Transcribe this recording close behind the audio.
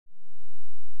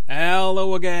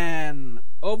Hello again!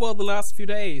 Over the last few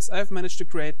days I've managed to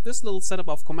create this little setup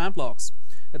of command blocks.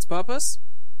 Its purpose?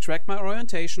 Track my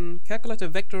orientation, calculate a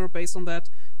vector based on that,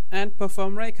 and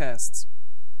perform RayCasts.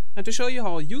 And to show you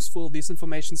how useful these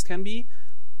informations can be,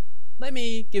 let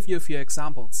me give you a few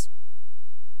examples.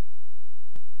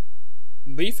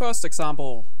 The first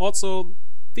example, also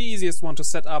the easiest one to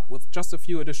set up with just a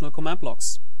few additional command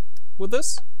blocks. With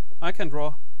this, I can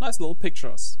draw nice little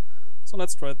pictures. So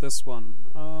let's try this one.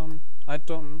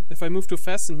 If I move too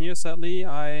fast in here, sadly,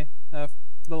 I have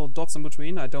little dots in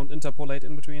between. I don't interpolate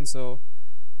in between, so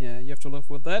yeah, you have to live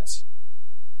with that.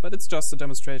 But it's just a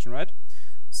demonstration, right?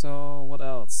 So what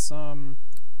else?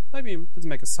 Maybe let's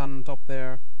make a sun on top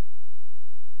there.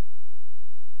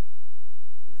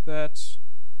 Like that.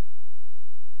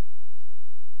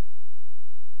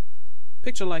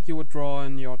 Picture like you would draw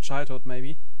in your childhood,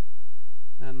 maybe.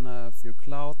 And a few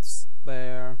clouds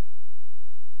there.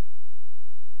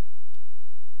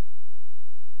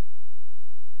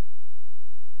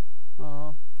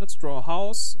 Let's draw a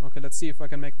house. Okay, let's see if I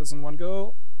can make this in one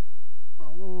go.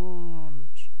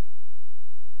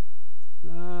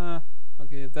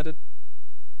 Okay,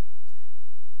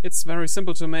 it's very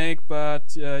simple to make,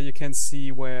 but you can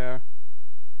see where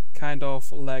kind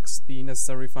of lacks the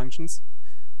necessary functions.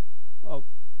 Oh,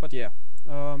 but yeah.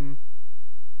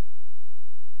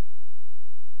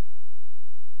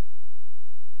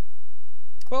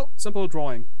 Well, simple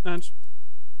drawing, and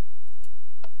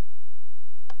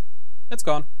it's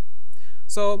gone.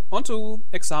 So, on to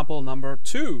example number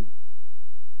 2.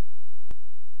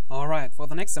 Alright, for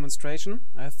the next demonstration,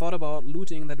 I thought about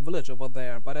looting that village over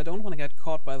there, but I don't want to get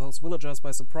caught by those villagers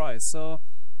by surprise, so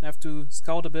I have to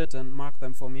scout a bit and mark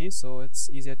them for me, so it's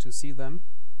easier to see them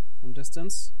from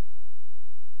distance.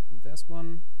 And there's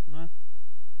one. Nah.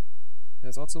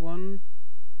 There's also one.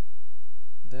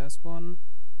 There's one.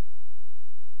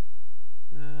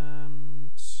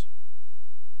 And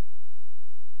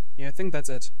yeah, I think that's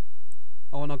it.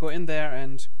 I wanna go in there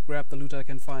and grab the loot I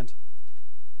can find.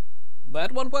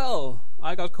 That went well!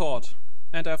 I got caught,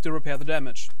 and I have to repair the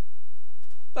damage.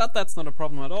 But that's not a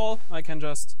problem at all. I can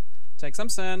just take some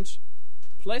sand,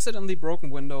 place it in the broken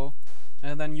window,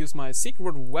 and then use my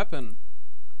secret weapon.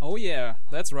 Oh yeah,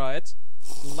 that's right.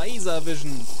 Laser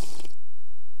vision.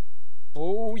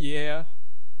 Oh yeah.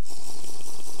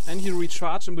 And you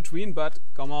recharge in between, but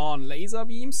come on, laser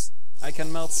beams? I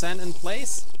can melt sand in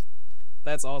place?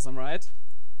 That's awesome, right?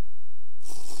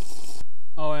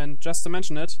 Oh, and just to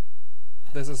mention it,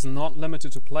 this is not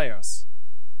limited to players.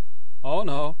 Oh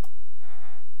no.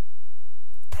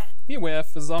 Here we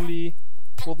have a zombie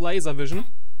with laser vision.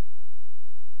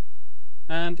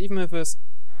 And even if his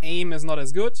aim is not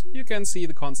as good, you can see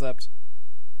the concept.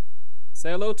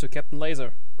 Say hello to Captain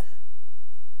Laser.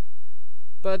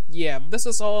 But yeah, this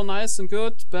is all nice and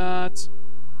good, but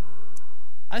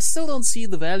I still don't see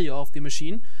the value of the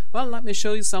machine. Well, let me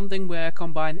show you something where I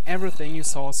combine everything you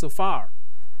saw so far.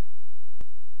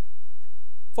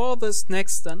 For this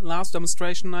next and last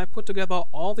demonstration, I put together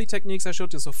all the techniques I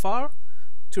showed you so far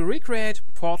to recreate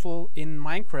Portal in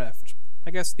Minecraft.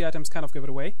 I guess the items kind of give it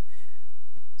away.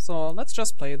 So let's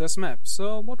just play this map.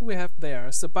 So what do we have there?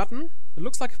 It's a button. It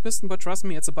looks like a piston, but trust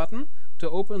me, it's a button to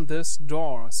open this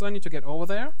door. So I need to get over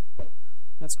there.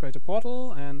 Let's create a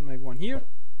portal and maybe one here.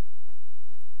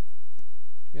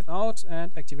 Get out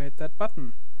and activate that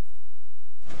button.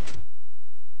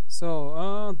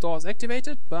 So, door is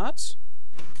activated, but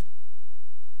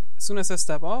as soon as I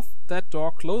step off, that door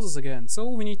closes again. So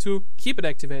we need to keep it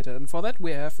activated, and for that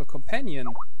we have a companion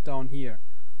down here.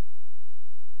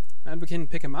 And we can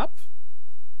pick him up.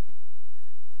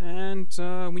 And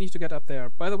we need to get up there.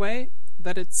 By the way,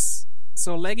 that it's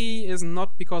so laggy is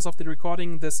not because of the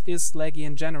recording. This is laggy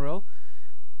in general.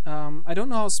 I don't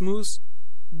know how smooth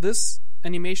this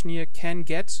animation here can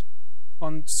get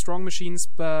on strong machines,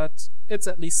 but it's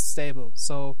at least stable,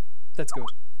 so that's good.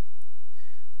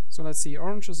 So let's see,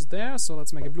 orange is there, so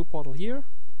let's make a blue portal here.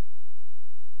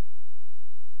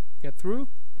 Get through.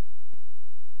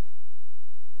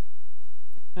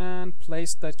 And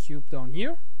place that cube down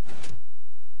here.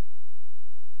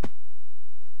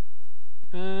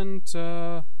 And you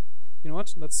know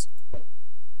what, let's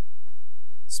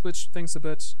switch things a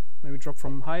bit, maybe drop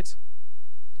from height.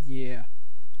 Yeah.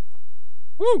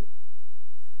 Woo!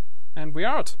 And we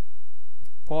are out.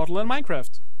 Portal in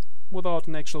Minecraft. Without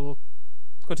an actual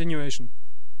continuation.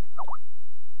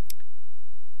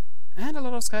 And a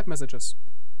lot of Skype messages.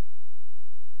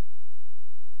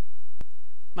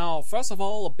 Now, first of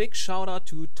all, a big shout out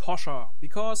to Tosha,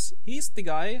 because he's the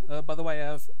guy, by the way,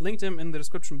 I've linked him in the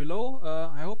description below.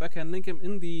 I hope I can link him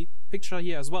in the picture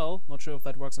here as well. Not sure if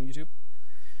that works on YouTube.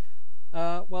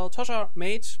 Well, Tosha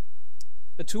made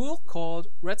a tool called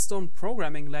Redstone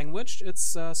Programming Language.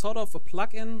 It's sort of a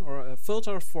plugin or a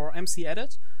filter for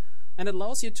MCEdit, and it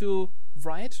allows you to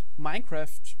write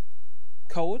Minecraft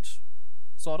code,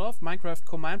 sort of, Minecraft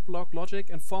command block logic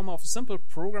in form of a simple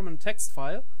program and text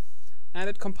file, and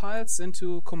it compiles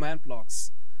into command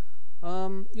blocks.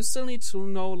 You still need to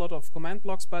know a lot of command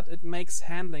blocks, but it makes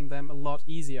handling them a lot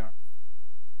easier.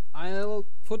 I'll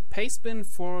put pastebin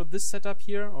for this setup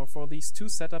here, or for these two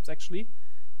setups actually,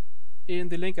 in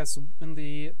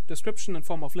the description in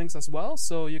form of links as well,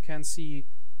 so you can see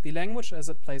the language as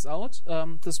it plays out.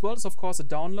 This world is of course a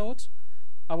download.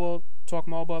 I will talk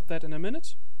more about that in a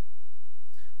minute.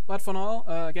 But for now,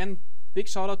 again, big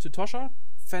shout out to Tosha.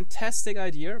 Fantastic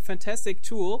idea, fantastic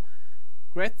tool,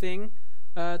 great thing.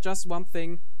 Just one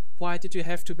thing, why did you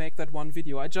have to make that one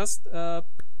video? I just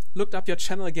looked up your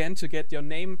channel again to get your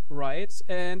name right,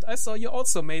 and I saw you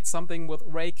also made something with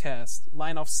RayCast,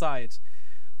 line of sight.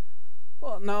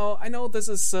 Well, now, I know this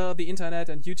is the internet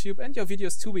and YouTube, and your video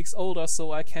is 2 weeks older,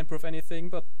 so I can't prove anything,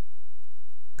 but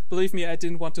believe me, I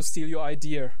didn't want to steal your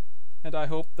idea, and I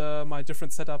hope my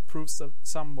different setup proves that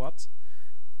somewhat.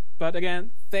 But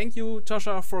again, thank you,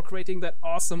 Tosha, for creating that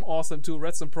awesome tool,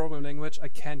 Redstone Programming Language. I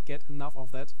can't get enough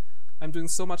of that. I'm doing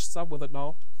so much stuff with it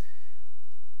now.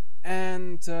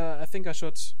 And I think I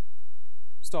should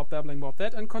stop babbling about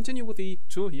that and continue with the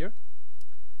tool here.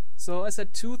 So I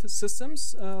said two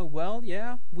systems. Well,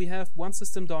 yeah, we have one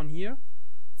system down here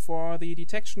for the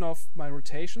detection of my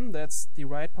rotation. That's the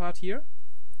right part here.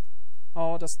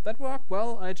 How does that work?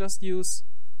 Well, I just use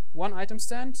one item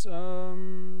stand,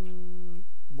 one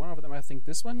of them, I think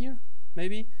this one here,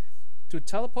 maybe, to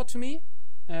teleport to me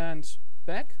and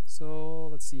back. So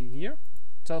let's see here,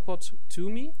 teleport to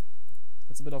me.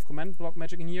 That's a bit of command block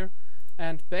magic in here,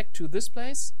 and back to this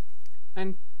place.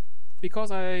 And because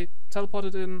I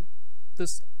teleported in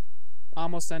this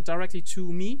armor stand directly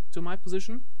to me, to my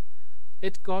position,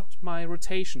 it got my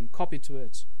rotation copied to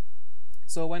it.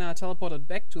 So when I teleported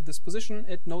back to this position,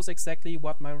 it knows exactly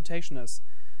what my rotation is.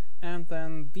 And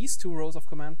then these two rows of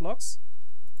command blocks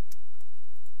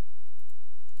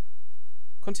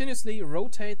continuously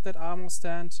rotate that armor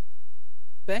stand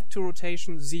back to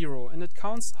rotation 0, and it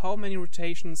counts how many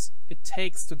rotations it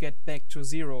takes to get back to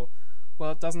 0.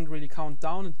 Well, it doesn't really count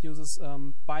down, it uses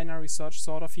binary search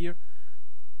sort of here.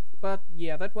 But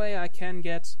yeah, that way I can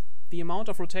get the amount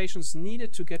of rotations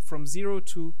needed to get from 0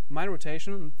 to my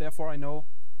rotation, and therefore I know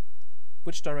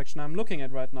which direction I'm looking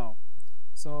at right now.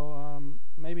 So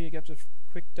maybe get a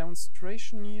quick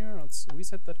demonstration here. Let's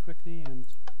reset that quickly and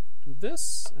do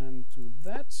this and do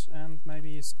that, and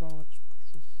maybe score.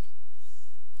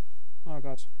 Oh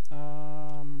god.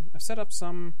 I've set up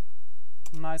some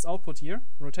nice output here.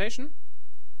 Rotation.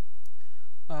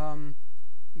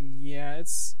 Yeah,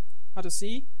 it's hard to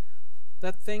see.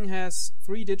 That thing has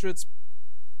 3 digits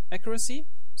accuracy,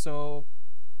 so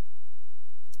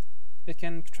it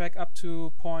can track up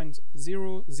to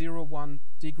 0.001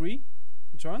 degree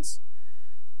turns.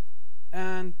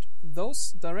 And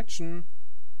those direction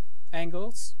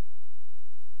angles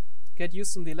get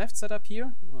used in the left setup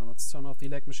here. Well, let's turn off the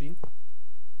lag machine.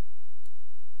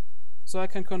 So I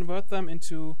can convert them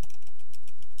into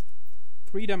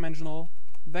 3-dimensional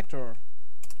vector.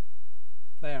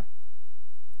 There.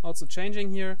 Also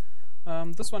changing here.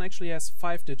 This one actually has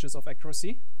 5 digits of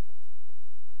accuracy,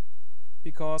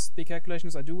 because the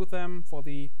calculations I do with them for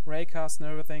the RayCast and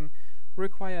everything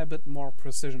require a bit more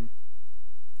precision.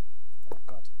 Oh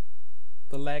god.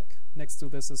 The lag next to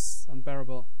this is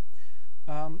unbearable.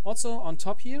 Also on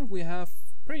top here we have a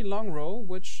pretty long row,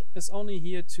 which is only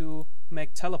here to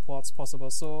make teleports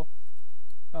possible. So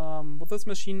with this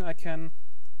machine I can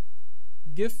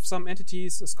give some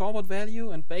entities a scoreboard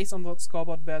value, and based on that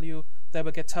scoreboard value they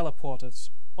will get teleported.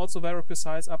 Also very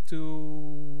precise, up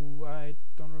to, I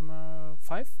don't remember,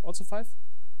 5? Also 5?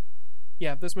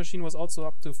 Yeah, this machine was also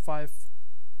up to 5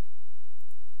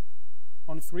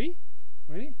 on 3?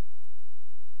 Really?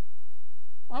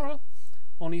 Oh well,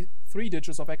 only 3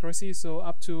 digits of accuracy, so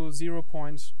up to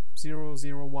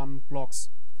 0.001 blocks.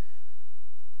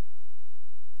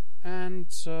 And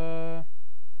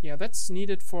yeah, that's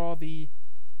needed for the,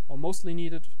 or mostly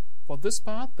needed for this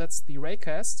part. That's the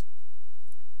RayCast.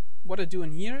 What I do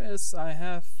in here is I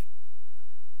have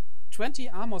 20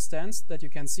 armor stands that you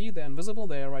can see. They're invisible,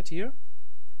 they are right here.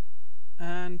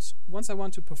 And once I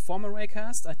want to perform a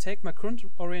RayCast, I take my current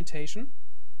orientation,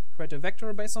 create a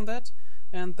vector based on that,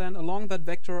 and then along that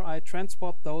vector I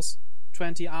transport those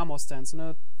 20 armor stands in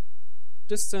a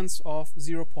distance of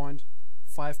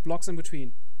 0.5 blocks in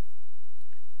between.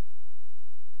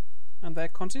 And they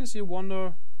continuously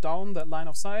wander down that line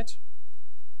of sight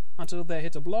until they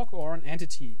hit a block or an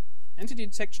entity. Entity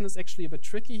detection is actually a bit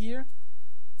tricky here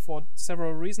for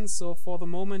several reasons. So for the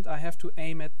moment I have to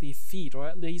aim at the feet, or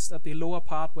at least at the lower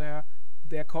part where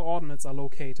their coordinates are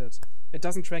located. It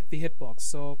doesn't track the hitbox,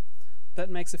 so that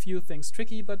makes a few things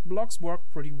tricky, but blocks work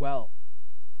pretty well.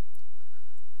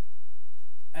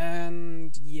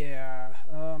 And yeah,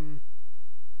 a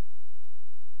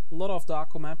lot of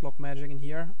dark command block magic in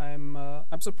here. I'm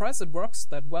surprised it works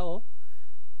that well.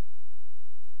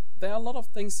 There are a lot of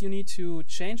things you need to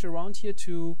change around here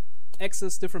to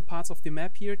access different parts of the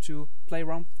map here, to play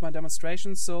around with my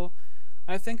demonstration, so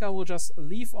I think I will just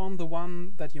leave on the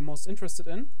one that you're most interested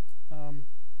in.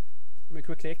 Let me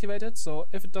quickly activate it. So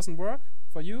if it doesn't work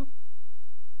for you,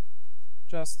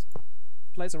 just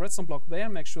place a redstone block there,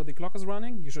 make sure the clock is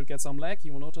running. You should get some lag,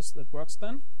 you will notice that works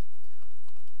then.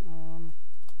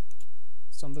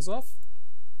 Turn this off,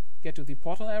 get to the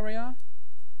portal area.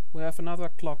 We have another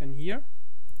clock in here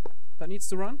that needs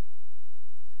to run,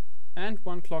 and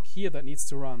one clock here that needs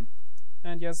to run.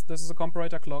 And yes, this is a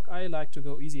comparator clock. I like to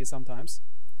go easy sometimes.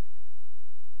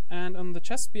 And on the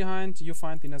chest behind you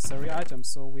find the necessary items.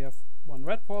 So we have one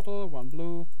red portal, one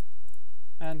blue,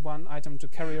 and one item to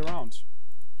carry around.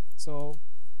 So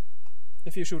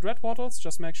if you shoot red portals,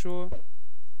 just make sure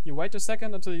you wait a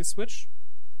second until you switch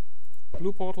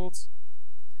blue portals.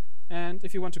 And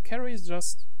if you want to carry,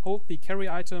 just hold the carry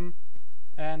item,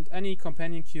 and any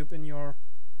companion cube in your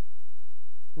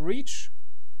reach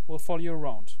will follow you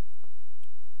around.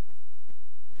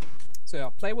 So yeah,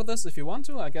 play with this if you want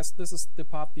to. I guess this is the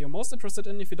part you're most interested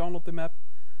in if you download the map.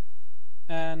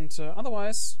 And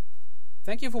otherwise,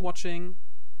 thank you for watching.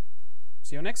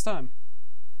 See you next time.